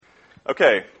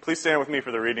Okay, please stand with me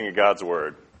for the reading of God's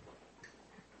Word.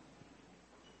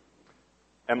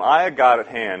 Am I a God at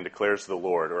hand, declares the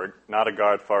Lord, or not a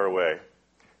God far away?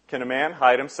 Can a man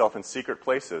hide himself in secret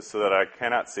places so that I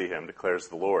cannot see him, declares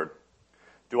the Lord?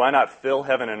 Do I not fill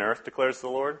heaven and earth, declares the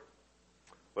Lord?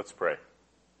 Let's pray.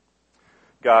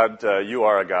 God, you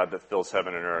are a God that fills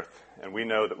heaven and earth, and we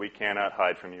know that we cannot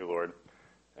hide from you, Lord.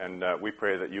 And we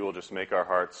pray that you will just make our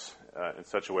hearts in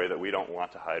such a way that we don't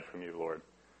want to hide from you, Lord,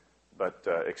 but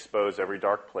expose every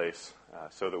dark place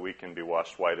so that we can be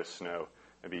washed white as snow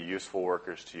and be useful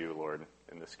workers to you, Lord,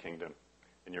 in this kingdom.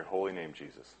 In your holy name,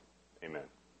 Jesus. Amen.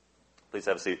 Please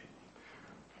have a seat.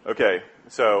 Okay,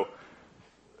 so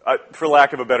for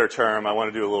lack of a better term, I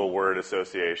want to do a little word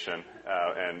association,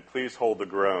 and please hold the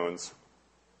groans.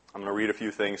 I'm going to read a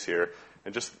few things here,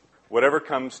 and just whatever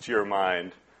comes to your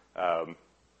mind,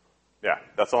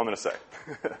 that's all I'm going to say.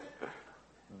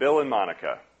 Bill and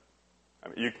Monica.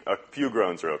 A few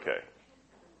groans are okay.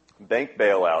 Bank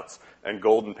bailouts and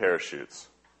golden parachutes.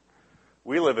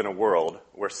 We live in a world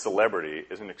where celebrity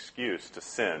is an excuse to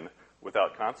sin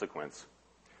without consequence,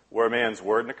 where a man's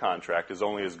word in a contract is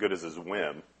only as good as his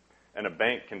whim, and a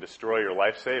bank can destroy your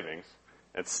life savings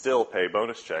and still pay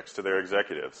bonus checks to their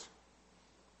executives.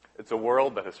 It's a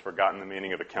world that has forgotten the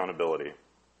meaning of accountability.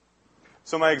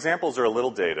 So my examples are a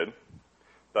little dated,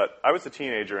 but I was a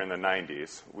teenager in the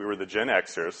 90s. We were the Gen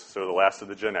Xers, so the last of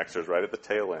the Gen Xers, right at the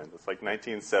tail end. It's like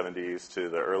 1970s to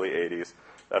the early 80s.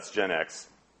 That's Gen X.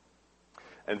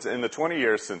 And in the 20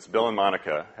 years since Bill and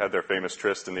Monica had their famous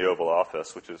tryst in the Oval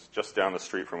Office, which is just down the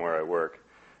street from where I work,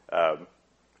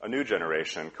 a new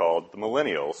generation called the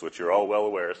Millennials, which you're all well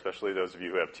aware, especially those of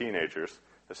you who have teenagers,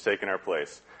 has taken our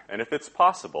place. And if it's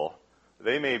possible,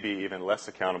 they may be even less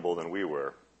accountable than we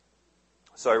were.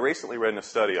 So I recently read in a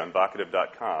study on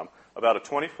Vocative.com about a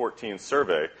 2014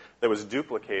 survey that was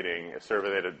duplicating a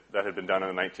survey that had been done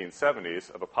in the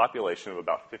 1970s of a population of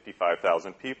about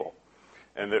 55,000 people.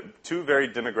 And they're two very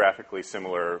demographically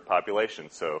similar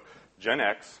populations, so Gen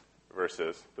X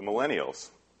versus the Millennials.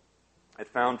 It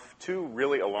found two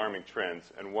really alarming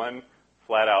trends and one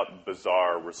flat-out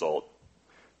bizarre result.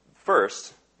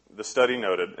 First, the study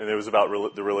noted, and it was about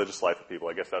the religious life of people.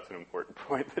 I guess that's an important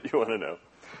point that you want to know.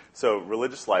 So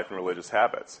religious life and religious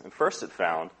habits. And first it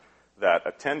found that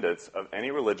attendance of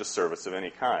any religious service of any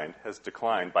kind has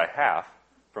declined by half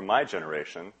from my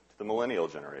generation to the millennial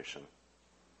generation.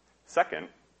 Second,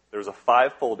 there was a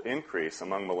 5-fold increase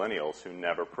among millennials who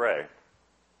never pray.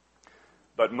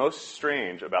 But most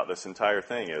strange about this entire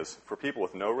thing is, for people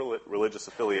with no religious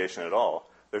affiliation at all,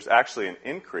 there's actually an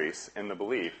increase in the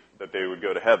belief that they would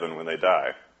go to heaven when they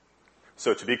die.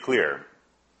 So to be clear,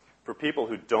 for people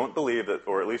who don't believe that,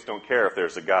 or at least don't care if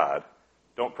there's a God,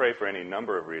 don't pray for any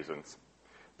number of reasons.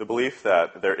 The belief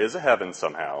that there is a heaven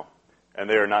somehow, and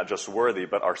they are not just worthy,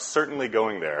 but are certainly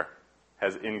going there,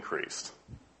 has increased.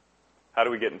 How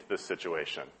do we get into this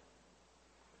situation?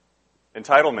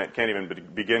 Entitlement can't even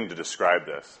begin to describe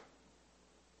this.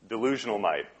 Delusional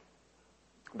might.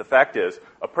 The fact is,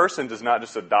 a person does not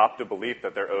just adopt a belief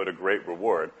that they're owed a great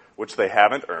reward, which they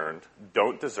haven't earned,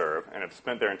 don't deserve, and have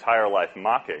spent their entire life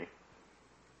mocking.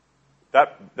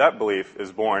 That belief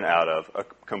is born out of a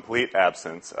complete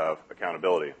absence of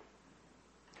accountability.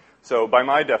 So by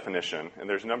my definition, and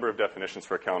there's a number of definitions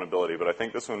for accountability, but I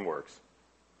think this one works.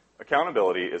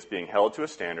 Accountability is being held to a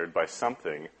standard by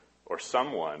something or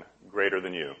someone greater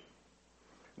than you.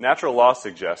 Natural law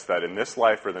suggests that in this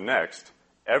life or the next,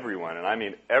 everyone, and I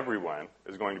mean everyone,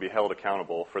 is going to be held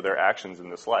accountable for their actions in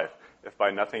this life, if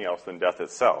by nothing else than death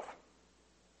itself.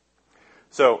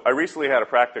 So I recently had a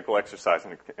practical exercise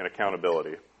in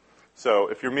accountability. So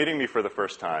if you're meeting me for the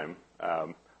first time,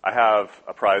 I have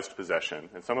a prized possession,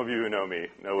 and some of you who know me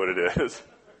know what it is.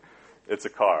 It's a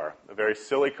car, a very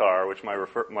silly car, which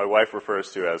my wife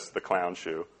refers to as the clown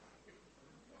shoe.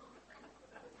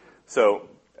 So,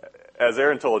 as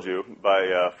Aaron told you,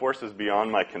 by forces beyond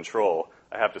my control,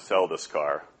 I have to sell this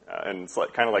car, and it's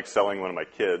kind of like selling one of my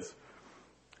kids.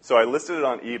 So I listed it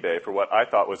on eBay for what I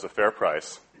thought was a fair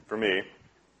price for me,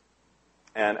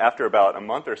 and after about a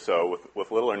month or so,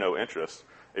 with little or no interest,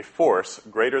 a force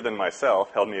greater than myself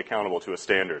held me accountable to a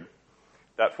standard.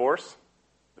 That force?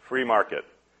 The free market.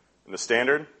 And the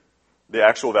standard? The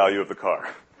actual value of the car.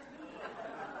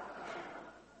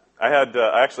 I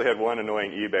actually had one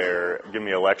annoying eBayer give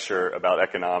me a lecture about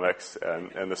economics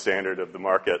and the standard of the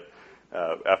market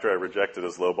after I rejected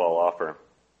his lowball offer.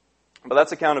 But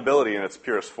that's accountability in its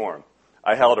purest form.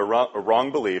 I held a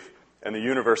wrong belief, and the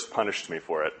universe punished me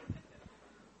for it.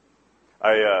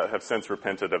 I have since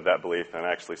repented of that belief and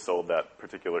actually sold that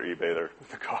particular eBayer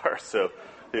the car. So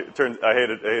I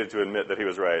hated to admit that he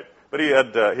was right. But he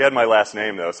had my last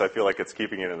name, though, so I feel like it's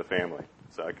keeping it in the family.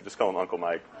 So I could just call him Uncle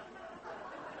Mike.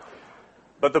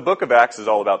 But the book of Acts is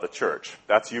all about the church.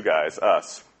 That's you guys,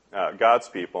 us, God's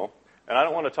people. And I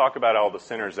don't want to talk about all the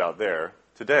sinners out there.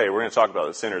 Today, we're going to talk about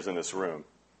the sinners in this room.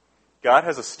 God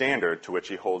has a standard to which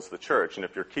he holds the church. And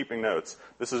if you're keeping notes,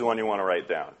 this is one you want to write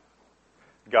down.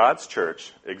 God's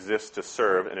church exists to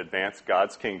serve and advance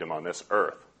God's kingdom on this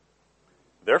earth.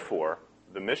 Therefore,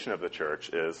 the mission of the church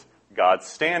is God's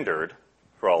standard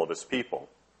for all of his people.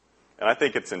 And I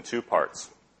think it's in two parts.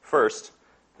 First,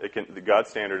 the God's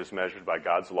standard is measured by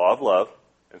God's law of love.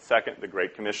 And second, the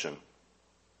Great Commission.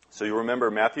 So you remember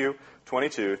Matthew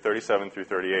 22, 37 through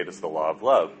 38 is the law of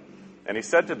love. And he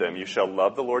said to them, "You shall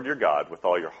love the Lord your God with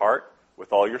all your heart,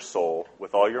 with all your soul,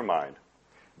 with all your mind.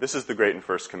 This is the great and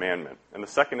first commandment. And the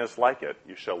second is like it.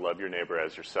 You shall love your neighbor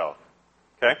as yourself."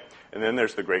 Okay? And then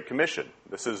there's the Great Commission.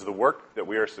 This is the work that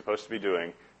we are supposed to be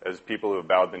doing as people who have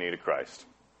bowed the knee to Christ.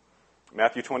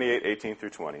 Matthew 28, 18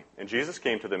 through 20. "And Jesus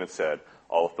came to them and said,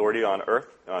 'All authority on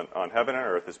heaven and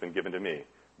earth has been given to me.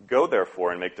 Go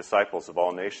therefore and make disciples of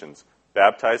all nations,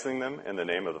 baptizing them in the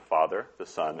name of the Father, the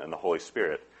Son, and the Holy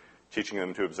Spirit, teaching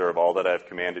them to observe all that I have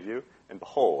commanded you. And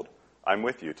behold, I'm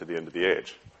with you to the end of the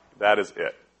age.'" That is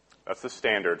it. That's the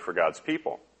standard for God's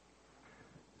people.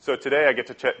 So today I get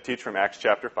to teach from Acts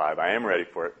chapter 5. I am ready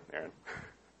for it, Aaron.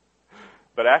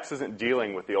 But Acts isn't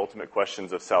dealing with the ultimate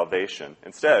questions of salvation.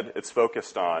 Instead, it's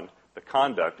focused on the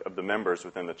conduct of the members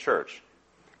within the church.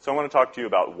 So I want to talk to you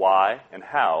about why and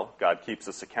how God keeps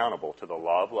us accountable to the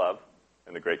law of love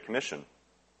and the Great Commission.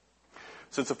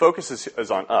 Since the focus is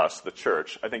on us, the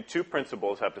church, I think two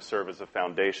principles have to serve as a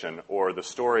foundation, or the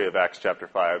story of Acts chapter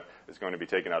 5 is going to be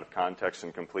taken out of context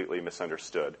and completely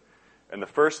misunderstood. And the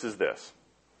first is this: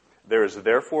 there is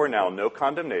therefore now no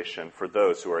condemnation for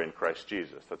those who are in Christ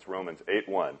Jesus. That's Romans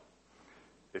 8:1.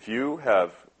 If you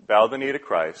have bowed the knee to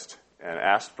Christ and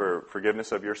asked for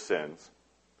forgiveness of your sins,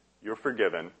 you're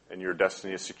forgiven and your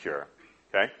destiny is secure.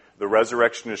 Okay? The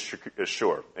resurrection is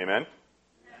sure. Amen?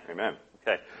 Amen.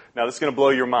 Okay. Now this is going to blow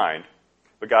your mind,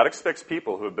 but God expects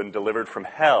people who have been delivered from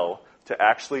hell to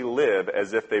actually live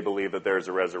as if they believe that there is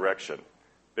a resurrection.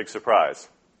 Big surprise.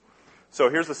 So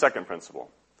here's the second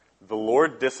principle. The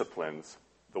Lord disciplines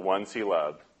the ones he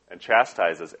loved and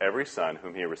chastises every son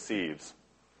whom he receives.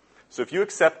 So if you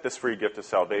accept this free gift of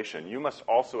salvation, you must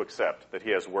also accept that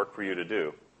he has work for you to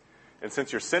do. And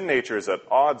since your sin nature is at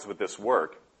odds with this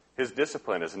work, his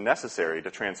discipline is necessary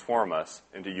to transform us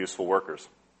into useful workers.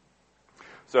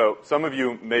 So some of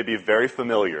you may be very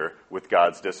familiar with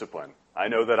God's discipline. I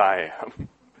know that I am.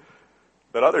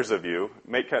 But others of you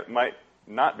might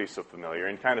not be so familiar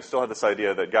and kind of still have this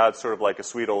idea that God's sort of like a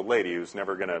sweet old lady who's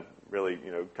never going to really,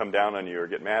 come down on you or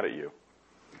get mad at you.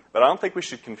 But I don't think we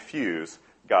should confuse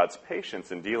God's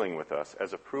patience in dealing with us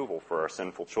as approval for our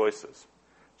sinful choices.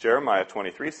 Jeremiah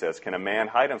 23 says, "Can a man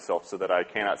hide himself so that I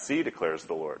cannot see, declares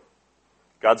the Lord."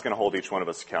 God's going to hold each one of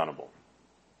us accountable.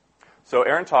 So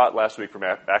Aaron taught last week from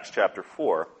Acts chapter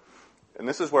 4, and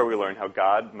this is where we learn how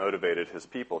God motivated his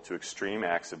people to extreme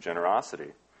acts of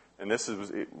generosity. And this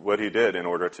is what he did in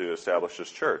order to establish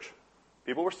his church.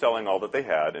 People were selling all that they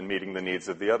had and meeting the needs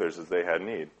of the others as they had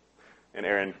need. And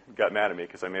Aaron got mad at me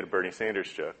because I made a Bernie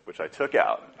Sanders joke, which I took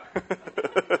out.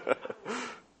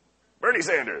 Bernie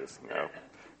Sanders!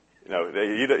 No,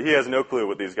 he has no clue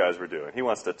what these guys were doing. He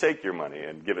wants to take your money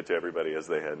and give it to everybody as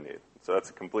they had need. So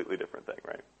that's a completely different thing,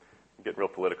 right? I'm getting real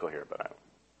political here, but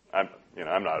I'm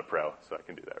not a pro, so I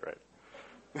can do that,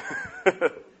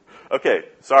 right? Okay,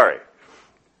 sorry.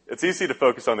 It's easy to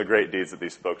focus on the great deeds that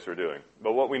these folks were doing,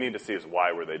 but what we need to see is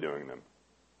why were they doing them.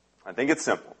 I think it's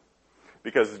simple,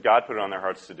 because God put it on their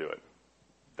hearts to do it.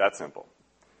 That simple.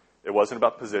 It wasn't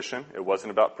about position. It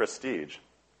wasn't about prestige.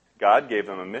 God gave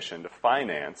them a mission to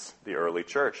finance the early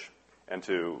church and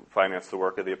to finance the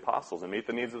work of the apostles and meet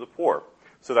the needs of the poor.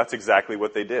 So that's exactly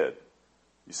what they did.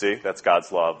 You see, that's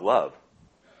God's law of love.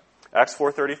 Acts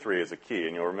 4:33 is a key,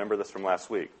 and you'll remember this from last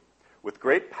week. With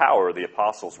great power, the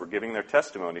apostles were giving their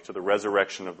testimony to the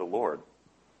resurrection of the Lord,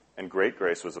 and great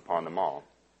grace was upon them all.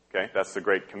 Okay, that's the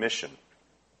Great Commission.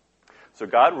 So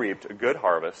God reaped a good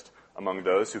harvest among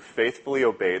those who faithfully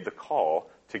obeyed the call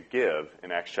to give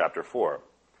in Acts chapter 4.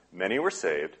 Many were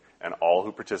saved, and all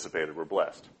who participated were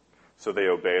blessed. So they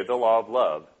obeyed the law of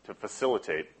love to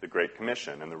facilitate the Great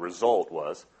Commission, and the result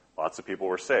was lots of people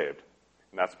were saved.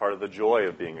 And that's part of the joy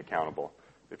of being accountable.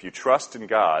 If you trust in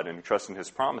God and you trust in his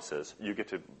promises, you get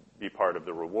to be part of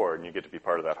the reward, and you get to be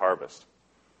part of that harvest.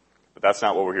 But that's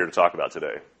not what we're here to talk about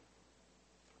today.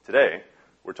 Today,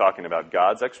 we're talking about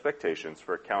God's expectations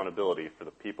for accountability for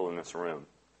the people in this room.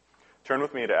 Turn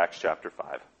with me to Acts chapter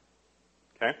 5.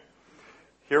 Okay?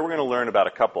 Here we're going to learn about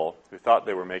a couple who thought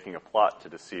they were making a plot to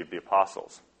deceive the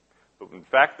apostles. But in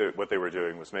fact, what they were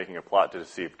doing was making a plot to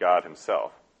deceive God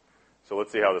himself. So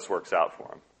let's see how this works out for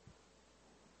them.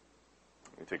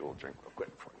 Let me take a little drink real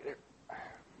quick before I get here.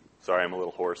 Sorry, I'm a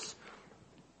little hoarse.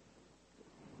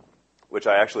 Which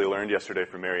I actually learned yesterday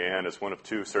from Mary Ann is one of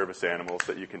 2 service animals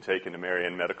that you can take into Mary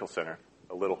Ann Medical Center.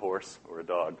 A little horse or a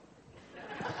dog.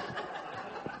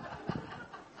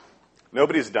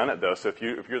 Nobody's done it, though, so if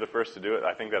you're the first to do it,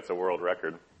 I think that's a world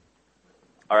record.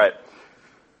 All right.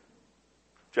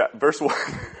 Verse 1.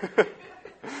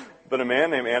 But a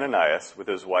man named Ananias, with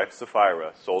his wife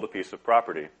Sapphira, sold a piece of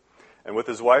property. And with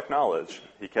his wife's knowledge,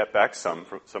 he kept back some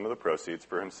of the proceeds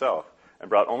for himself, and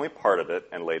brought only part of it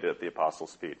and laid it at the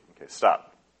apostles' feet. Okay,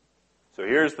 stop. So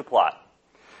here's the plot.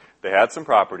 They had some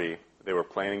property. They were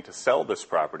planning to sell this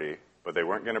property, but they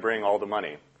weren't going to bring all the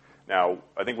money. Now,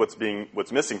 I think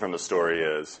what's missing from the story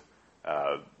is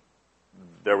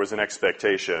there was an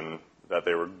expectation that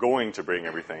they were going to bring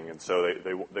everything, and so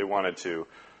they wanted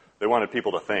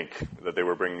people to think that they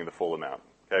were bringing the full amount.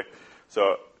 Okay,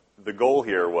 so the goal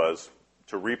here was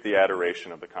to reap the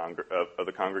adoration of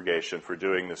the congregation for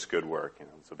doing this good work.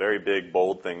 It's a very big,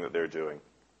 bold thing that they're doing.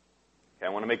 Okay, I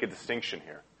want to make a distinction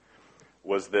here.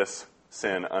 Was this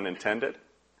sin unintended,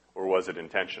 or was it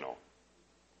intentional?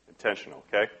 Intentional,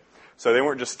 okay? So they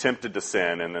weren't just tempted to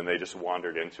sin and then they just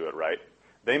wandered into it, right?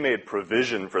 They made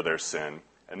provision for their sin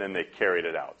and then they carried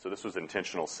it out. So this was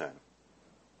intentional sin.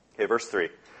 Okay, verse 3.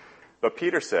 But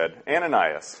Peter said,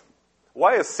 Ananias,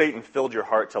 why has Satan filled your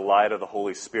heart to lie to the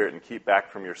Holy Spirit and keep back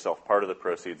from yourself part of the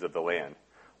proceeds of the land?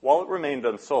 While it remained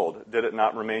unsold, did it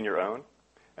not remain your own?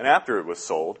 And after it was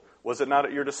sold, was it not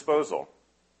at your disposal?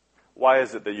 Why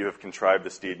is it that you have contrived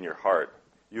this deed in your heart?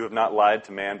 You have not lied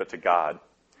to man but to God.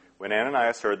 When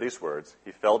Ananias heard these words,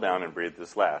 he fell down and breathed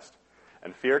his last.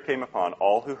 And fear came upon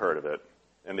all who heard of it,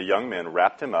 and the young men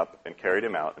wrapped him up and carried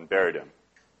him out and buried him.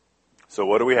 So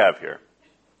what do we have here?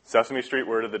 Sesame Street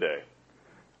word of the day.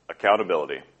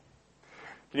 Accountability.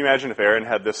 Can you imagine if Aaron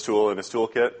had this tool in his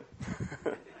toolkit?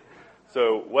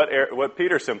 So what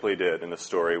Peter simply did in the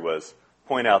story was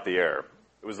point out the error.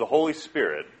 It was the Holy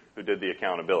Spirit who did the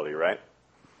accountability, right?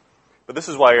 But this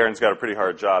is why Aaron's got a pretty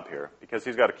hard job here, because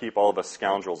he's got to keep all of us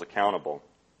scoundrels accountable.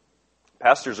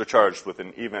 Pastors are charged with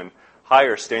an even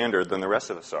higher standard than the rest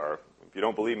of us are. If you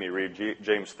don't believe me, read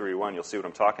James 3:1. You'll see what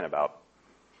I'm talking about.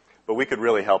 But we could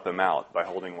really help him out by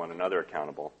holding one another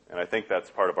accountable, and I think that's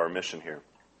part of our mission here.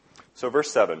 So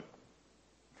verse 7.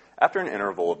 After an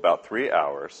interval of about 3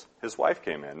 hours, his wife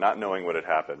came in, not knowing what had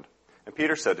happened. And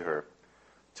Peter said to her,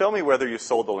 Tell me whether you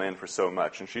sold the land for so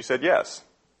much. And she said, Yes,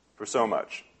 for so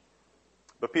much.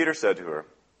 But Peter said to her,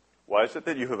 Why is it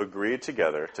that you have agreed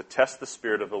together to test the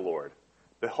Spirit of the Lord?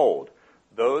 Behold,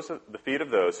 the feet of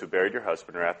those who buried your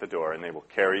husband are at the door, and they will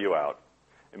carry you out.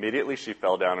 Immediately she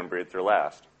fell down and breathed her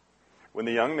last. When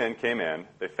the young men came in,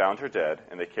 they found her dead,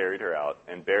 and they carried her out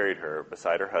and buried her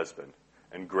beside her husband.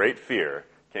 And great fear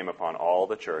came upon all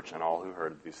the church and all who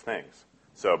heard of these things.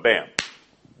 So, bam,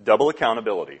 double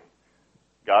accountability.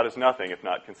 God is nothing if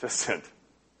not consistent.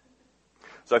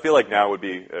 So I feel like now would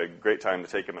be a great time to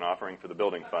take him an offering for the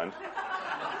building fund.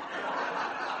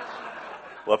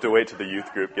 We'll have to wait till the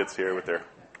youth group gets here with their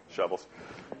shovels.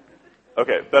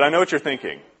 Okay, but I know what you're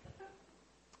thinking.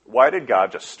 Why did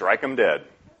God just strike them dead?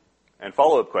 And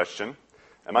follow-up question,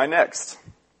 am I next?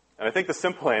 And I think the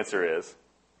simple answer is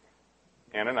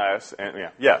Ananias,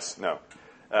 yes, no.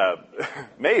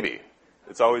 Maybe.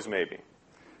 It's always maybe.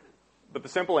 But the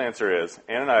simple answer is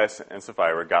Ananias and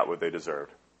Sapphira got what they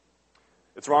deserved.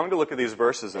 It's wrong to look at these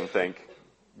verses and think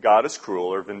God is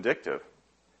cruel or vindictive.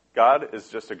 God is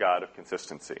just a God of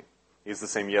consistency. He's the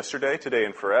same yesterday, today,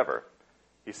 and forever.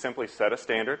 He simply set a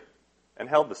standard and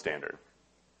held the standard.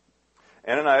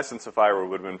 Ananias and Sapphira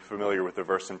would have been familiar with the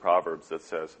verse in Proverbs that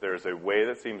says, There is a way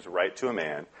that seems right to a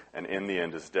man, and in the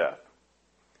end is death.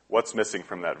 What's missing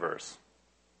from that verse?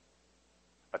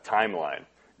 A timeline.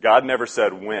 God never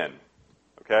said when.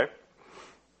 Okay?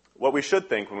 What we should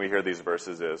think when we hear these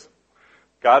verses is,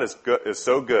 God is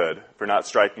so good for not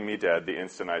striking me dead the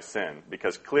instant I sin,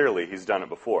 because clearly he's done it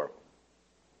before.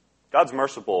 God's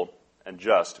merciful and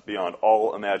just beyond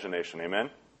all imagination.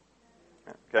 Amen?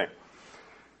 Okay.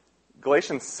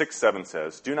 Galatians 6:7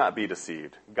 says, Do not be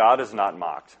deceived. God is not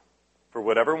mocked. For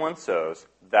whatever one sows,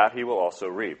 that he will also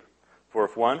reap. For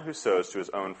if one who sows to his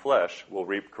own flesh will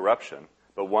reap corruption,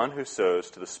 but one who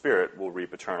sows to the Spirit will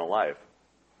reap eternal life.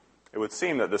 It would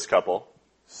seem that this couple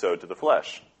sowed to the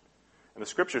flesh. And the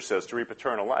Scripture says to reap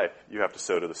eternal life, you have to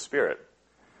sow to the Spirit.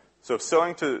 So if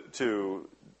sowing to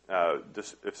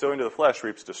the flesh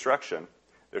reaps destruction,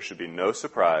 there should be no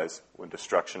surprise when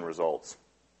destruction results.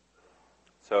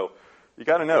 So you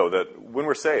got to know that when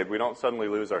we're saved, we don't suddenly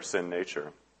lose our sin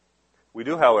nature. We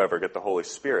do, however, get the Holy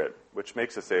Spirit, which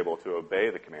makes us able to obey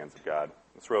the commands of God.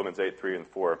 It's Romans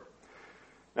 8:3-4.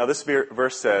 Now this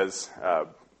verse says,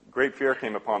 great fear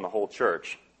came upon the whole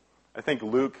church. I think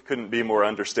Luke couldn't be more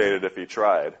understated if he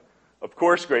tried. Of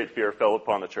course great fear fell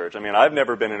upon the church. I mean, I've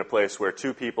never been in a place where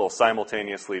two people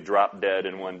simultaneously dropped dead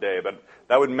in one day, but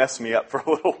that would mess me up for a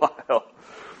little while.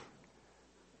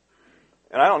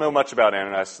 And I don't know much about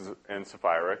Ananias and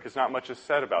Sapphira because not much is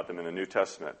said about them in the New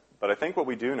Testament. But I think what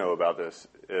we do know about this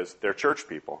is they're church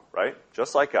people, right?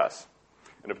 Just like us.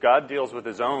 And if God deals with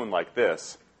his own like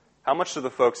this, how much do the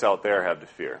folks out there have to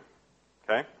fear?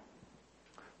 Okay?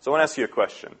 So I want to ask you a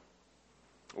question.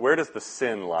 Where does the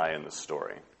sin lie in the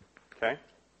story? Okay?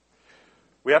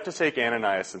 We have to take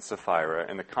Ananias and Sapphira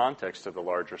in the context of the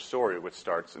larger story, which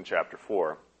starts in chapter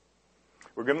 4.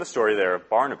 We're given the story there of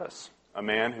Barnabas, a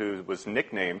man who was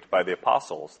nicknamed by the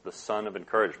apostles the son of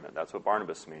encouragement. That's what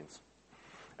Barnabas means.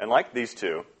 And like these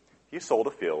two, he sold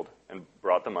a field and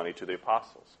brought the money to the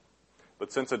apostles.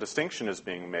 But since a distinction is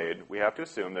being made, we have to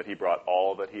assume that he brought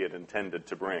all that he had intended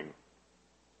to bring.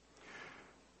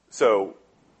 So,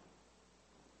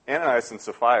 Ananias and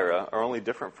Sapphira are only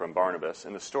different from Barnabas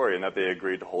in the story in that they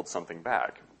agreed to hold something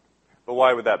back. But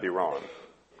why would that be wrong?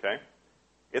 Okay?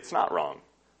 It's not wrong.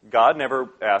 God never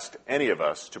asked any of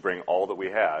us to bring all that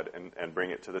we had and bring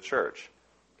it to the church.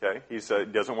 Okay? He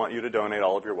doesn't want you to donate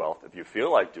all of your wealth. If you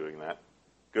feel like doing that,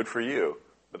 good for you.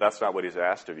 But that's not what he's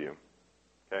asked of you.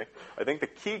 Okay? I think the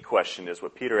key question is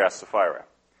what Peter asked Sapphira.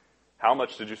 How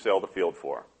much did you sell the field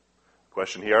for? A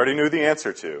question he already knew the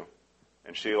answer to,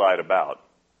 and she lied about.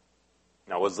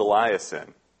 Now, was the lie a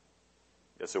sin?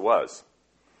 Yes, it was.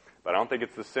 But I don't think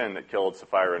it's the sin that killed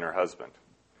Sapphira and her husband.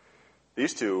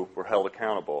 These two were held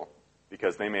accountable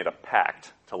because they made a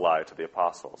pact to lie to the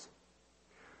apostles.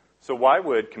 So why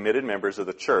would committed members of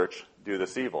the church do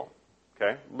this evil?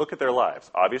 Okay? Look at their lives.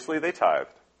 Obviously, they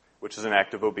tithed, which is an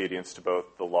act of obedience to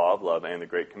both the law of love and the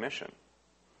Great Commission.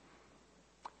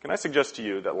 Can I suggest to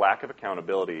you that lack of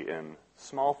accountability in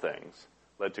small things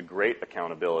led to great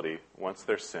accountability once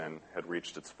their sin had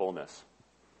reached its fullness?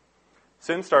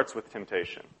 Sin starts with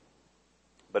temptation,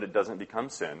 but it doesn't become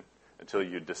sin until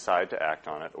you decide to act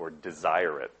on it or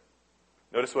desire it.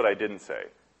 Notice what I didn't say.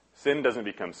 Sin doesn't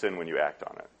become sin when you act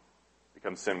on it. It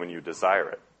becomes sin when you desire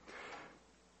it.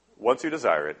 Once you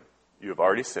desire it, you have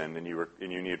already sinned and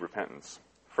you need repentance.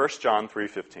 1 John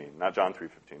 3:15, not John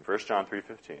 3:15, 1 John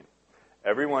 3:15.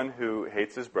 Everyone who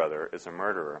hates his brother is a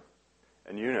murderer,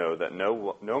 and you know that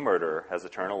no murderer has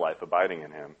eternal life abiding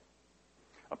in him.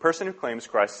 A person who claims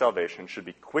Christ's salvation should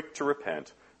be quick to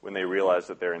repent when they realize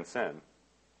that they're in sin.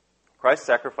 Christ's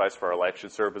sacrifice for our life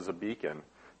should serve as a beacon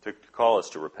to call us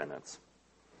to repentance.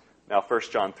 Now,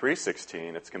 1 John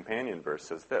 3:16, its companion verse,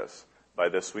 says this, "By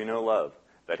this we know love,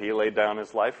 that he laid down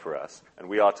his life for us, and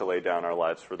we ought to lay down our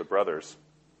lives for the brothers."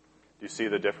 Do you see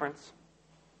the difference?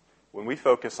 When we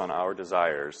focus on our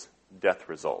desires, death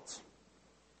results.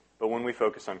 But when we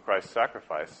focus on Christ's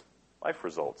sacrifice, life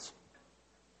results.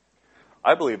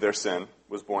 I believe their sin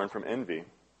was born from envy.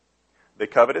 They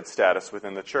coveted status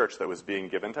within the church that was being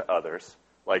given to others,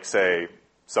 like, say,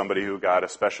 somebody who got a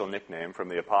special nickname from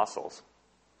the apostles.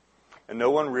 And no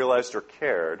one realized or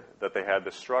cared that they had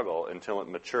this struggle until it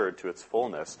matured to its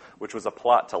fullness, which was a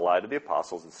plot to lie to the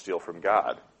apostles and steal from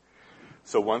God.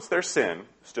 So once their sin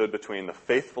stood between the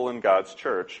faithful in God's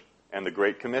church and the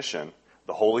Great Commission,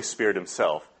 the Holy Spirit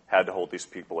himself had to hold these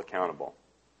people accountable.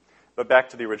 But back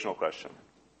to the original question.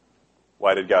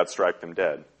 Why did God strike them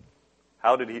dead?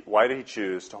 Why did he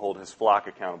choose to hold his flock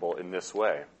accountable in this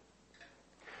way?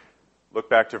 Look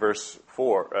back to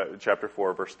chapter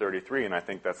 4, verse 33, and I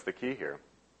think that's the key here.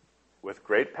 With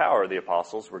great power, the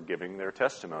apostles were giving their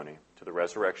testimony to the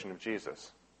resurrection of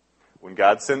Jesus. When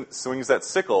God swings that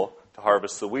sickle to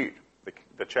harvest the wheat,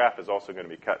 the chaff is also going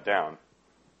to be cut down.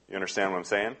 You understand what I'm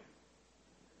saying?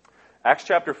 Acts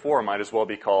chapter 4 might as well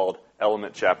be called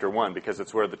Element chapter 1 because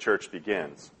it's where the church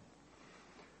begins.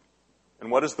 And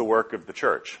what is the work of the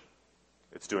church?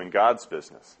 It's doing God's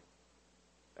business.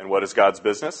 And what is God's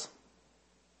business?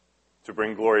 To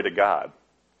bring glory to God.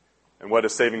 And what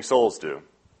does saving souls do?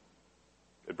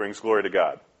 It brings glory to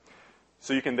God.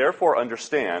 So you can therefore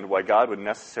understand why God would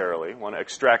necessarily want to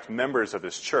extract members of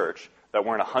his church that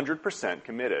weren't 100%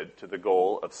 committed to the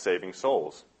goal of saving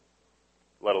souls,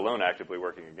 let alone actively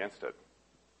working against it.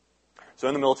 So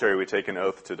in the military, we take an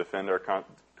oath to defend our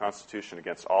Constitution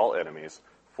against all enemies,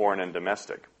 foreign and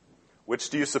domestic. Which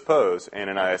do you suppose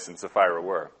Ananias and Sapphira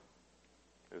were?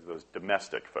 It was those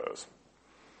domestic foes.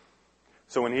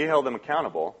 So when he held them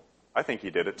accountable, I think he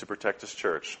did it to protect his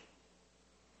church.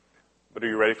 But are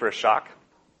you ready for a shock?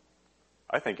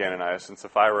 I think Ananias and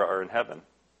Sapphira are in heaven.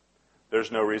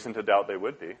 There's no reason to doubt they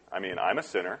would be. I mean, I'm a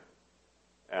sinner,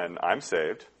 and I'm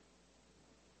saved.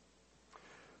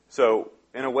 So,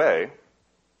 in a way,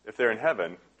 if they're in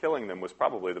heaven, killing them was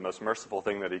probably the most merciful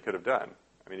thing that he could have done.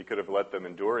 I mean, he could have let them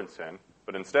endure in sin,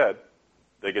 but instead,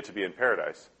 they get to be in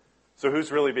paradise. So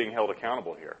who's really being held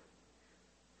accountable here?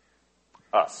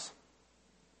 Us.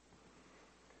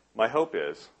 My hope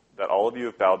is that all of you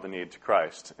have bowed the knee to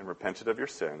Christ and repented of your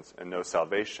sins and know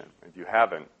salvation. If you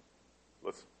haven't,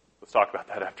 let's talk about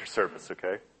that after service,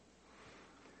 okay?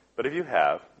 But if you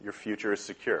have, your future is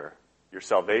secure. Your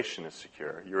salvation is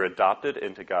secure. You're adopted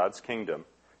into God's kingdom.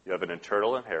 You have an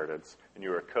eternal inheritance, and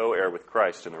you are a co-heir with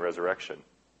Christ in the resurrection.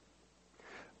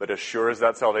 But as sure as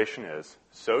that salvation is,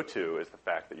 so too is the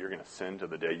fact that you're going to sin to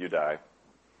the day you die.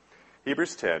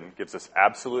 Hebrews 10 gives us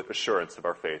absolute assurance of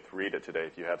our faith. Read it today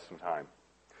if you have some time.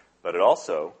 But it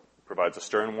also provides a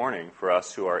stern warning for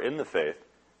us who are in the faith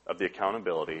of the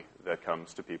accountability that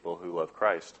comes to people who love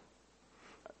Christ.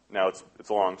 Now, it's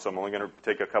long, so I'm only going to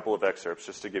take a couple of excerpts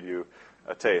just to give you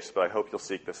a taste, but I hope you'll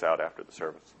seek this out after the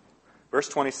service. Verse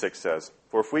 26 says,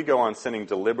 "For if we go on sinning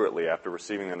deliberately after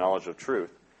receiving the knowledge of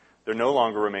truth, there no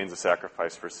longer remains a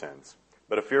sacrifice for sins,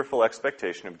 but a fearful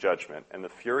expectation of judgment and the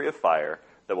fury of fire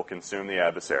that will consume the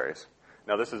adversaries."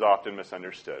 Now, this is often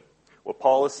misunderstood. What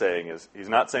Paul is saying is, he's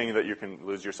not saying that you can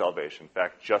lose your salvation. In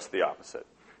fact, just the opposite.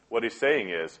 What he's saying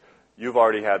is, you've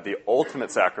already had the ultimate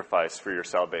sacrifice for your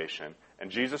salvation, and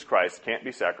Jesus Christ can't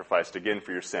be sacrificed again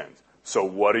for your sins. So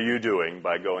what are you doing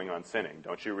by going on sinning?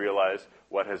 Don't you realize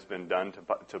what has been done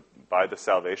to buy the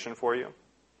salvation for you?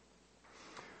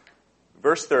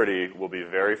 Verse 30 will be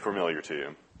very familiar to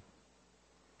you.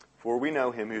 "For we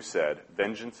know him who said,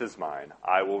 'Vengeance is mine,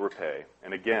 I will repay.'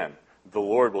 And again, 'The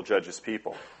Lord will judge his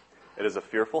people.' It is a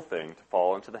fearful thing to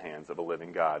fall into the hands of a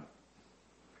living God."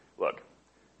 Look,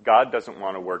 God doesn't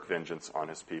want to work vengeance on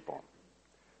his people.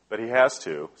 But he has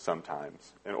to,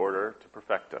 sometimes, in order to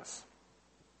perfect us.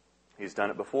 He's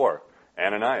done it before.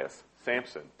 Ananias,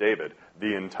 Samson, David,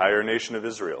 the entire nation of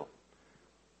Israel.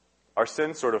 Our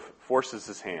sin sort of forces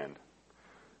his hand.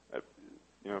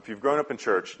 If you've grown up in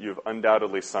church, you've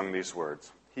undoubtedly sung these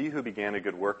words. "He who began a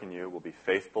good work in you will be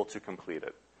faithful to complete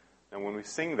it." And when we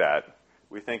sing that,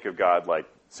 we think of God like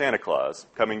Santa Claus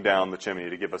coming down the chimney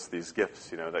to give us these gifts,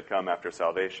 that come after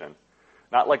salvation.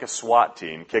 Not like a SWAT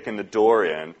team kicking the door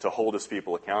in to hold his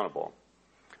people accountable.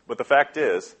 But the fact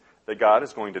is that God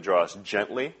is going to draw us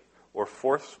gently or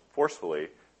forcefully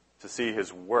to see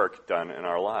his work done in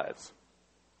our lives.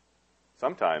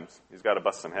 Sometimes he's got to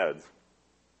bust some heads.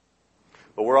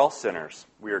 But we're all sinners.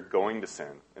 We are going to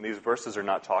sin. And these verses are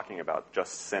not talking about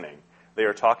just sinning. They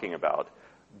are talking about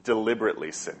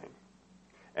deliberately sinning.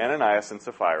 Ananias and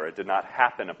Sapphira did not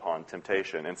happen upon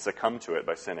temptation and succumb to it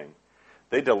by sinning.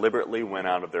 They deliberately went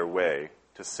out of their way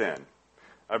to sin.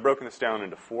 I've broken this down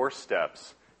into 4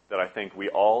 steps that I think we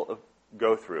all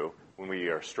go through when we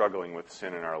are struggling with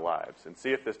sin in our lives. And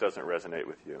see if this doesn't resonate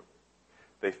with you.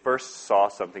 They first saw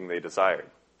something they desired.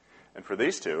 And for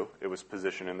these two, it was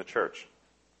position in the church.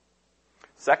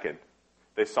 Second,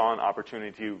 they saw an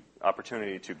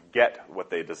opportunity to get what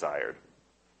they desired.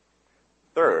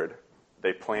 Third,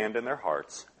 they planned in their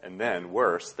hearts. And then,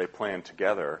 worse, they planned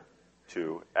together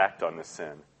to act on this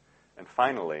sin. And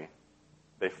finally,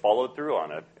 they followed through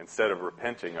on it instead of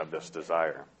repenting of this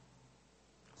desire.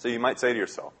 So you might say to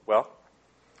yourself, well,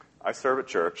 I serve at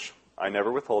church, I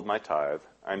never withhold my tithe,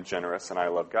 I'm generous, and I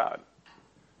love God.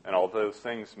 And all those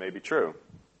things may be true.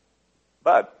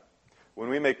 But when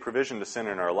we make provision to sin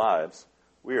in our lives,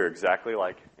 we are exactly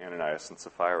like Ananias and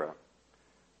Sapphira.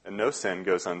 And no sin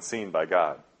goes unseen by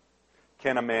God.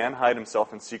 Can a man hide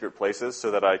himself in secret places so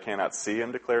that I cannot see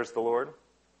him, declares the Lord?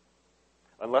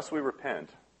 Unless we repent,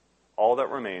 all that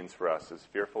remains for us is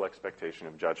fearful expectation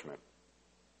of judgment.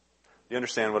 Do you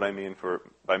understand what I mean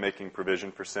by making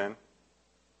provision for sin?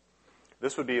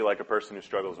 This would be like a person who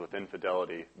struggles with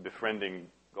infidelity, befriending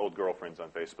old girlfriends on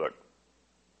Facebook.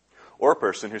 Or a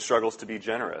person who struggles to be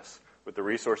generous with the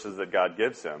resources that God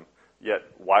gives him, yet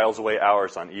whiles away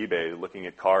hours on eBay looking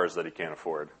at cars that he can't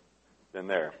afford. Been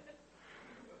there.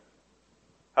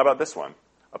 How about this one?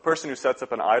 A person who sets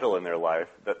up an idol in their life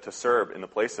to serve in the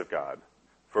place of God.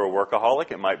 For a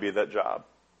workaholic, it might be that job.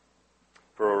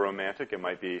 For a romantic, it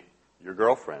might be your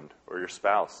girlfriend or your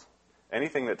spouse.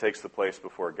 Anything that takes the place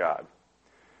before God.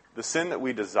 The sin that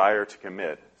we desire to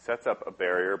commit sets up a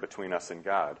barrier between us and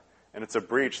God, and it's a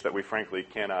breach that we frankly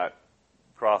cannot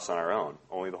cross on our own.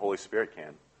 Only the Holy Spirit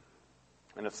can.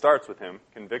 And it starts with him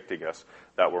convicting us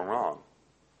that we're wrong.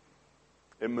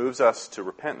 It moves us to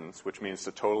repentance, which means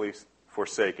to totally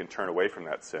forsake and turn away from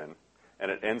that sin.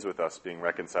 and it ends with us being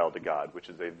reconciled to God, which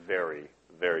is a very,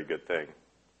 very good thing.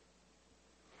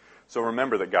 So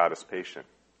remember that God is patient,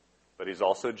 but he's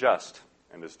also just,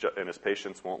 and his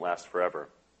patience won't last forever.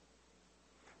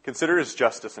 Consider his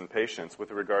justice and patience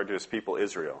with regard to his people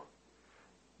Israel.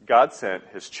 God sent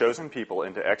his chosen people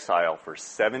into exile for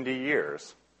 70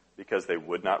 years because they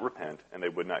would not repent and they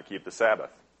would not keep the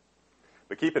Sabbath.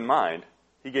 But keep in mind,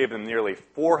 he gave them nearly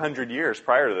 400 years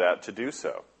prior to that to do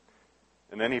so.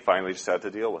 And then he finally just had to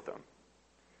deal with them.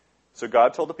 So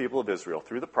God told the people of Israel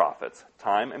through the prophets,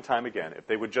 time and time again, if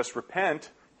they would just repent,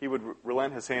 he would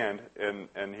relent his hand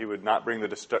and he would not bring the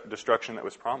destruction that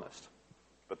was promised.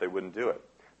 But they wouldn't do it.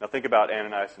 Now think about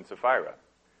Ananias and Sapphira.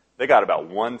 They got about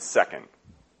 1 second.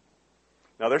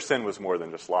 Now their sin was more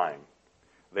than just lying.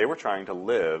 They were trying to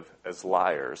live as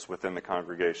liars within the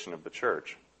congregation of the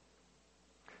church.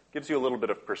 Gives you a little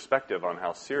bit of perspective on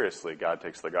how seriously God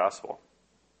takes the gospel.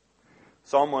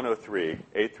 Psalm 103,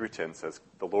 8 through 10 says,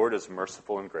 "The Lord is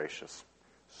merciful and gracious,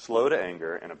 slow to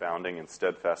anger and abounding in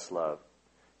steadfast love.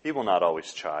 He will not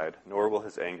always chide, nor will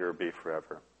his anger be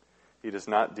forever. He does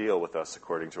not deal with us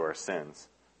according to our sins,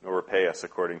 nor repay us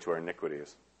according to our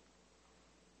iniquities."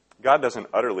 God doesn't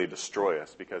utterly destroy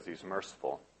us because he's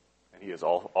merciful, and he is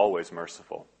always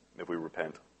merciful if we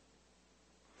repent.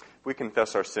 If we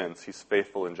confess our sins, he's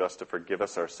faithful and just to forgive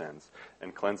us our sins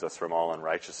and cleanse us from all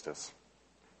unrighteousness.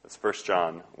 That's 1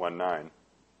 John 1:9.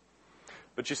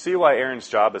 But you see why Aaron's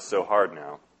job is so hard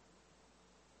now.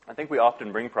 I think we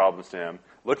often bring problems to him,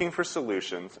 looking for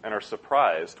solutions, and are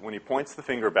surprised when he points the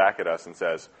finger back at us and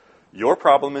says, "Your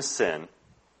problem is sin.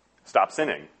 Stop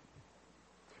sinning."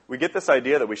 We get this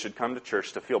idea that we should come to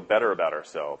church to feel better about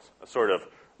ourselves, a sort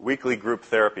of weekly group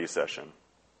therapy session.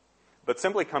 But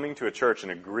simply coming to a church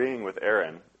and agreeing with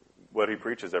Aaron, what he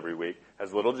preaches every week,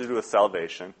 has little to do with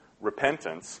salvation,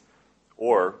 repentance,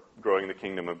 or growing the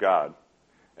kingdom of God.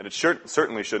 And it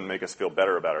certainly shouldn't make us feel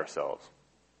better about ourselves.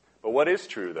 But what is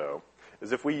true, though,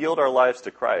 is if we yield our lives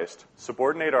to Christ,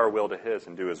 subordinate our will to his,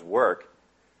 and do his work,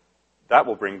 that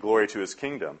will bring glory to his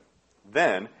kingdom.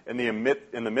 Then, in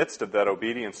the midst of that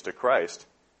obedience to Christ,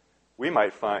 we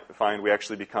might find we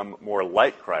actually become more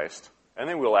like Christ, and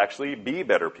then we'll actually be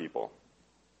better people,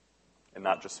 and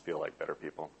not just feel like better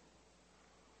people.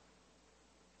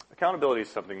 Accountability is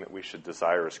something that we should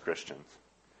desire as Christians.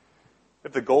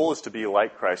 If the goal is to be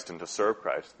like Christ and to serve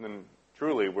Christ, then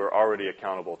truly we're already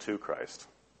accountable to Christ.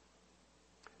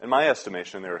 In my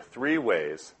estimation, there are 3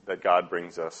 ways that God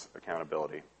brings us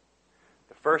accountability.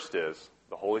 The first is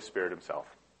the Holy Spirit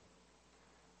himself.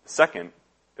 The second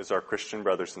is our Christian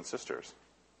brothers and sisters.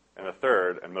 And the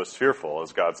third, and most fearful,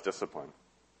 is God's discipline.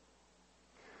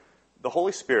 The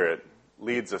Holy Spirit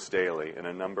leads us daily in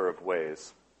a number of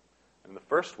ways. And the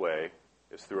first way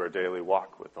is through our daily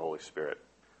walk with the Holy Spirit.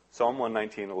 Psalm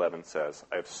 119:11 says,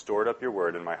 "I have stored up your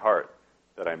word in my heart,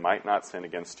 that I might not sin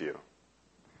against you."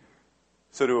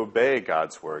 So to obey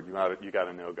God's word, you got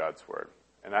to know God's word.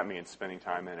 And that means spending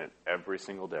time in it every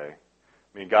single day.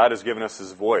 I mean, God has given us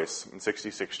his voice in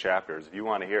 66 chapters. If you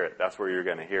want to hear it, that's where you're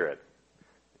going to hear it.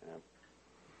 Yeah.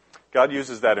 God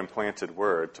uses that implanted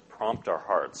word to prompt our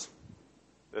hearts.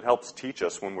 It helps teach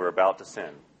us when we're about to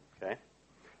sin. Okay?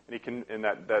 And he can, in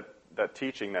that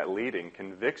teaching, that leading,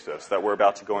 convicts us that we're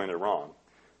about to go into wrong.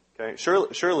 Okay?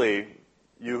 Surely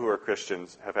you who are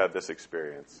Christians have had this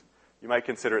experience. You might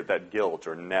consider it that guilt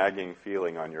or nagging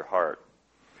feeling on your heart.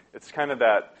 It's kind of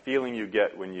that feeling you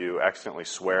get when you accidentally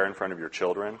swear in front of your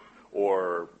children,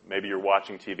 or maybe you're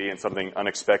watching TV and something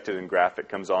unexpected and graphic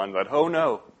comes on, but oh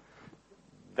no.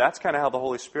 That's kind of how the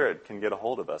Holy Spirit can get a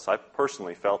hold of us. I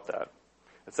personally felt that.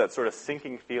 It's that sort of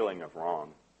sinking feeling of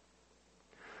wrong.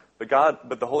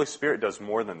 But the Holy Spirit does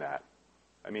more than that.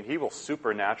 I mean, he will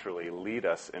supernaturally lead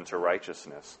us into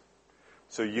righteousness.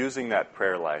 So using that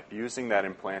prayer life, using that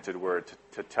implanted word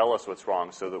to tell us what's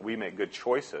wrong so that we make good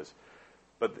choices.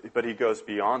 But he goes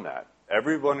beyond that.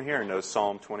 Everyone here knows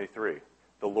Psalm 23.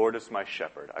 "The Lord is my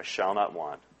shepherd, I shall not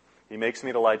want. He makes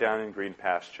me to lie down in green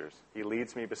pastures. He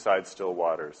leads me beside still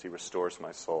waters. He restores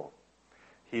my soul.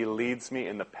 He leads me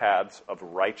in the paths of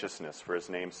righteousness for his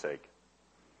name's sake."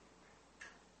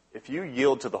 If you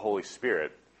yield to the Holy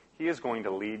Spirit, he is going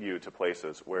to lead you to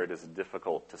places where it is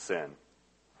difficult to sin.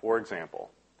 For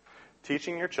example,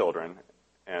 teaching your children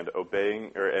and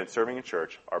obeying and serving in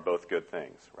church are both good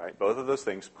things, right? Both of those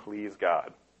things please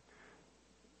God.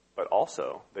 But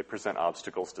also, they present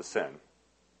obstacles to sin.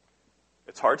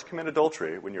 It's hard to commit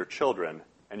adultery when your children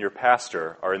and your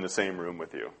pastor are in the same room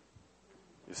with you.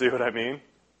 You see what I mean?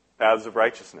 Paths of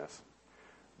righteousness.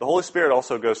 The Holy Spirit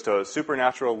also goes to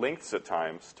supernatural lengths at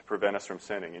times to prevent us from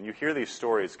sinning. And you hear these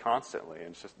stories constantly,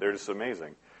 and they're just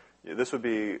amazing. This would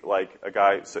be like a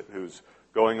guy who's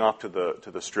going off to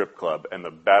the strip club and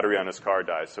the battery on his car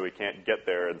dies, so he can't get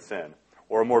there and sin.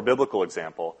 Or a more biblical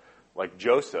example, like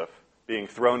Joseph being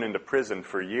thrown into prison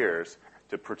for years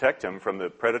to protect him from the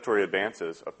predatory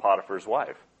advances of Potiphar's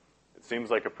wife. It seems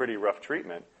like a pretty rough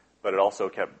treatment, but it also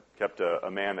kept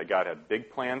a man that God had big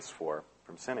plans for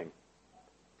from sinning.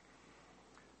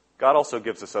 God also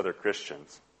gives us other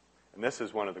Christians. And this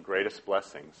is one of the greatest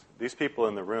blessings. These people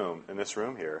in this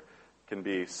room here, can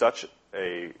be such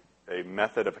a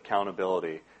method of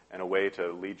accountability and a way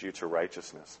to lead you to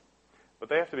righteousness. But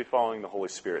they have to be following the Holy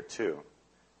Spirit too,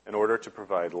 in order to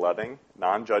provide loving,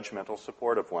 non-judgmental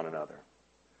support of one another.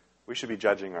 We should be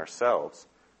judging ourselves,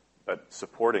 but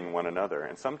supporting one another.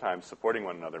 And sometimes supporting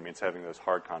one another means having those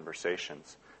hard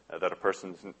conversations that a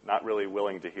person's not really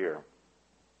willing to hear.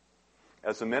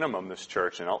 As a minimum, this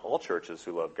church and all churches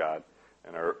who love God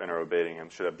and are obeying Him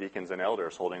should have deacons and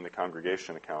elders holding the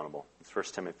congregation accountable. It's 1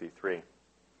 Timothy 3.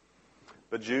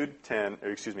 But Jude 20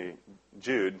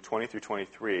 through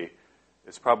 23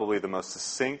 is probably the most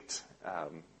succinct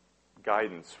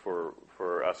guidance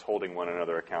for us holding one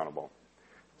another accountable.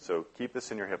 So keep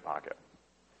this in your hip pocket.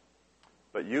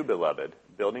 But you, beloved,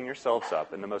 building yourselves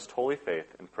up in the most holy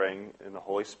faith and praying in the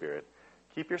Holy Spirit,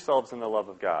 keep yourselves in the love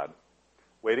of God,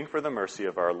 waiting for the mercy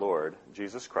of our Lord,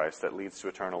 Jesus Christ, that leads to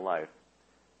eternal life.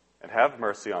 And have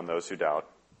mercy on those who doubt.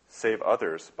 Save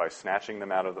others by snatching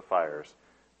them out of the fires,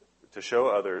 to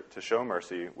show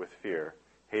mercy with fear,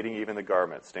 hating even the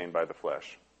garment stained by the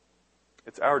flesh.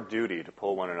 It's our duty to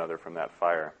pull one another from that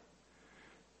fire.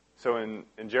 So in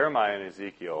Jeremiah and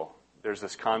Ezekiel, there's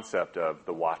this concept of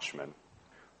the watchman.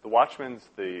 The watchman's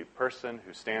the person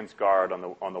who stands guard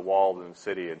on the wall in the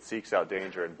city and seeks out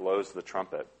danger and blows the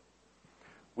trumpet.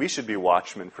 We should be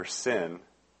watchmen for sin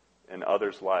in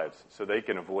others' lives so they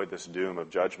can avoid this doom of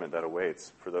judgment that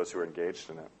awaits for those who are engaged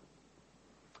in it.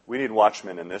 We need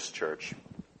watchmen in this church.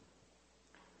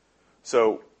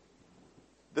 So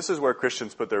this is where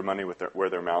Christians put their money where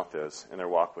their mouth is in their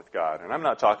walk with God. And I'm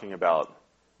not talking about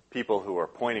people who are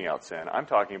pointing out sin. I'm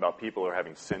talking about people who are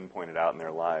having sin pointed out in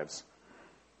their lives.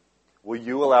 Will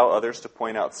you allow others to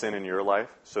point out sin in your life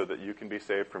so that you can be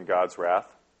saved from God's wrath?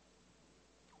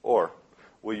 Or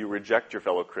will you reject your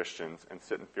fellow Christians and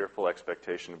sit in fearful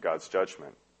expectation of God's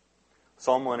judgment?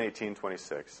 Psalm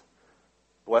 118:26.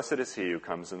 Blessed is he who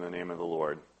comes in the name of the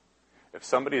Lord. If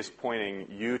somebody is pointing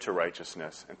you to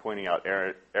righteousness and pointing out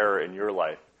error in your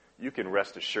life, you can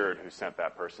rest assured who sent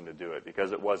that person to do it,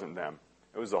 because it wasn't them.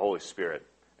 It was the Holy Spirit,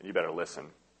 and you better listen.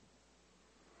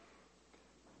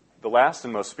 The last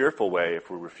and most fearful way, if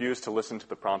we refuse to listen to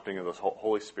the prompting of the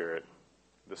Holy Spirit,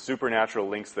 the supernatural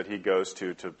links that he goes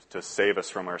to save us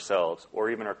from ourselves,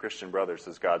 or even our Christian brothers,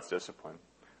 is God's discipline.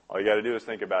 All you got to do is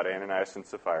think about Ananias and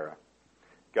Sapphira.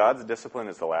 God's discipline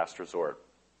is the last resort.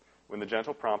 When the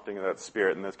gentle prompting of that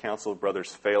Spirit and the council of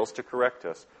brothers fails to correct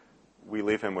us, we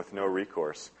leave him with no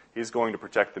recourse. He's going to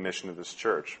protect the mission of this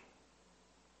church.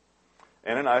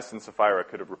 Ananias and Sapphira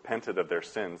could have repented of their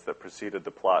sins that preceded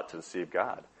the plot to deceive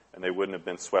God, and they wouldn't have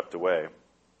been swept away.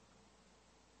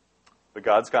 But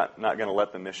God's not going to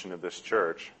let the mission of this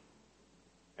church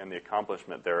and the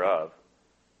accomplishment thereof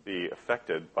be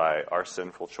affected by our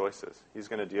sinful choices. He's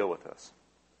going to deal with us.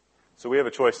 So we have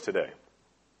a choice today.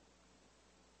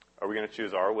 Are we going to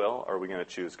choose our will, or are we going to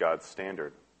choose God's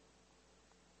standard?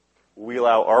 Will we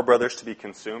allow our brothers to be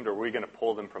consumed, or are we going to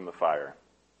pull them from the fire?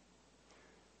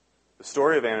 The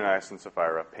story of Ananias and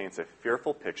Sapphira paints a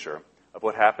fearful picture of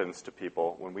what happens to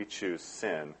people when we choose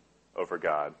sin over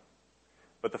God.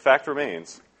 But the fact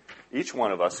remains, each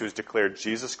one of us who's declared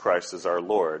Jesus Christ as our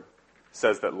Lord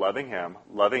says that loving him,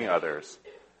 loving others,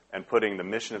 and putting the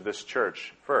mission of this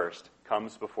church first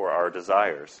comes before our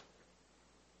desires.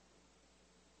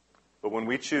 But when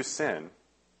we choose sin,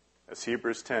 as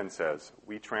Hebrews 10 says,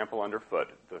 we trample underfoot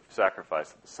the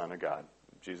sacrifice of the Son of God,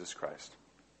 Jesus Christ.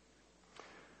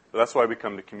 So that's why we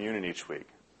come to communion each week,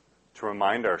 to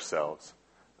remind ourselves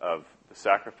of the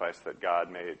sacrifice that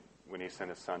God made when he sent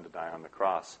his Son to die on the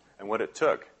cross and what it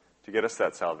took to get us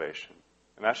that salvation.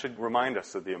 And that should remind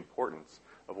us of the importance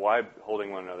of why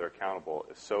holding one another accountable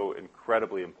is so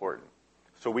incredibly important,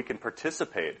 so we can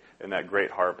participate in that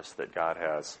great harvest that God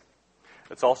has.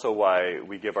 It's also why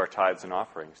we give our tithes and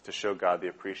offerings, to show God the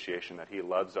appreciation that he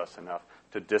loves us enough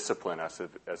to discipline us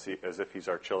as if he's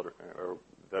our children, or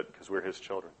because we're his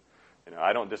children. You know,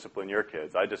 I don't discipline your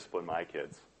kids. I discipline my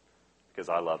kids because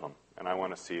I love them, and I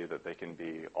want to see that they can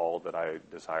be all that I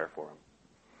desire for them.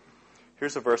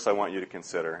 Here's a verse I want you to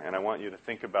consider, and I want you to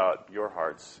think about your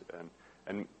hearts.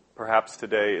 And perhaps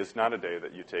today is not a day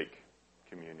that you take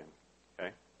communion.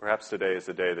 Okay? Perhaps today is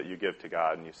the day that you give to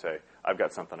God and you say, I've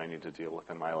got something I need to deal with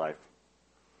in my life.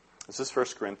 This is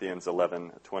 1 Corinthians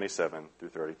 11:27 through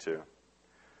 32.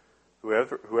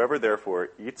 Whoever therefore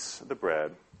eats the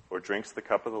bread or drinks the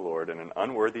cup of the Lord in an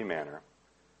unworthy manner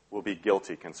will be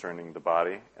guilty concerning the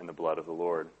body and the blood of the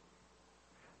Lord.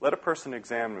 Let a person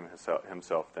examine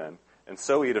himself then, and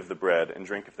so eat of the bread and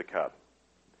drink of the cup.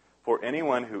 For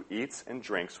anyone who eats and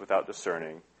drinks without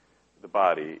discerning the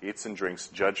body eats and drinks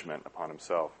judgment upon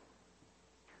himself.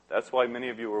 That's why many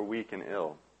of you are weak and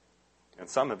ill, and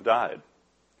some have died.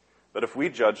 But if we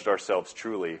judged ourselves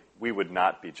truly, we would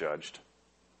not be judged.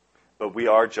 But we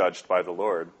are judged by the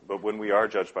Lord. But when we are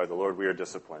judged by the Lord, we are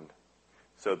disciplined,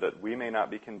 so that we may not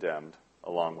be condemned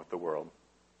along with the world.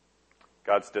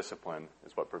 God's discipline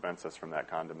is what prevents us from that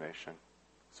condemnation.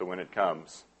 So when it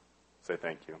comes, say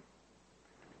thank you.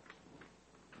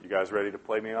 You guys ready to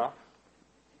play me off?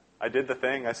 I did the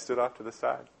thing. I stood off to the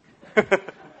side. Come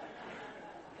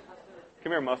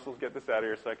here, muscles. Get this out of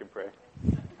here so I can pray.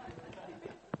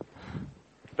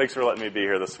 Thanks for letting me be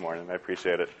here this morning. I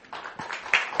appreciate it.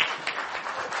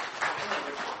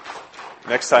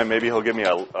 Next time, maybe he'll give me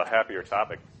a happier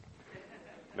topic.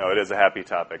 No, it is a happy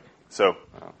topic. So,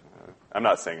 I'm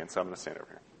not singing, so I'm going to stand over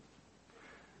here.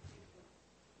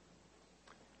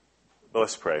 But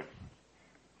let's pray.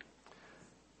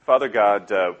 Father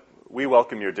God, we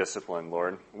welcome your discipline,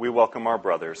 Lord. We welcome our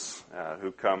brothers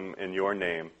who come in your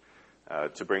name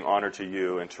to bring honor to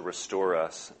you and to restore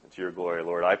us to your glory,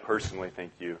 Lord. I personally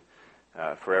thank you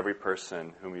for every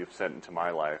person whom you've sent into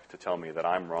my life to tell me that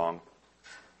I'm wrong,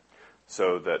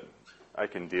 so that I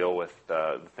can deal with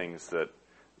the things that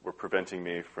were preventing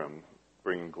me from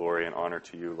bringing glory and honor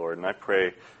to you, Lord. And I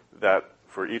pray that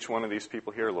for each one of these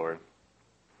people here, Lord,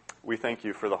 we thank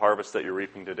you for the harvest that you're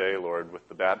reaping today, Lord, with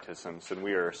the baptisms, and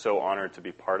we are so honored to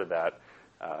be part of that.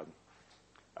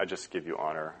 I just give you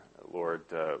honor, Lord.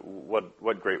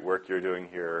 What great work you're doing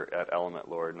here at Element,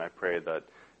 Lord, and I pray that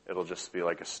it'll just be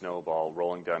like a snowball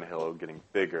rolling down a hill, getting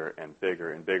bigger and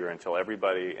bigger and bigger until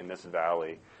everybody in this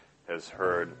valley has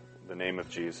heard the name of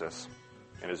Jesus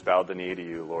and has bowed the knee to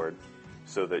you, Lord,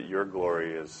 so that your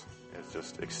glory is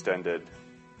just extended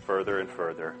further and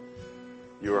further.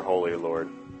 You are holy, Lord.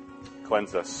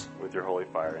 Cleanse us with your holy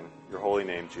fire. In your holy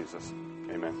name, Jesus.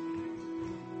 Amen.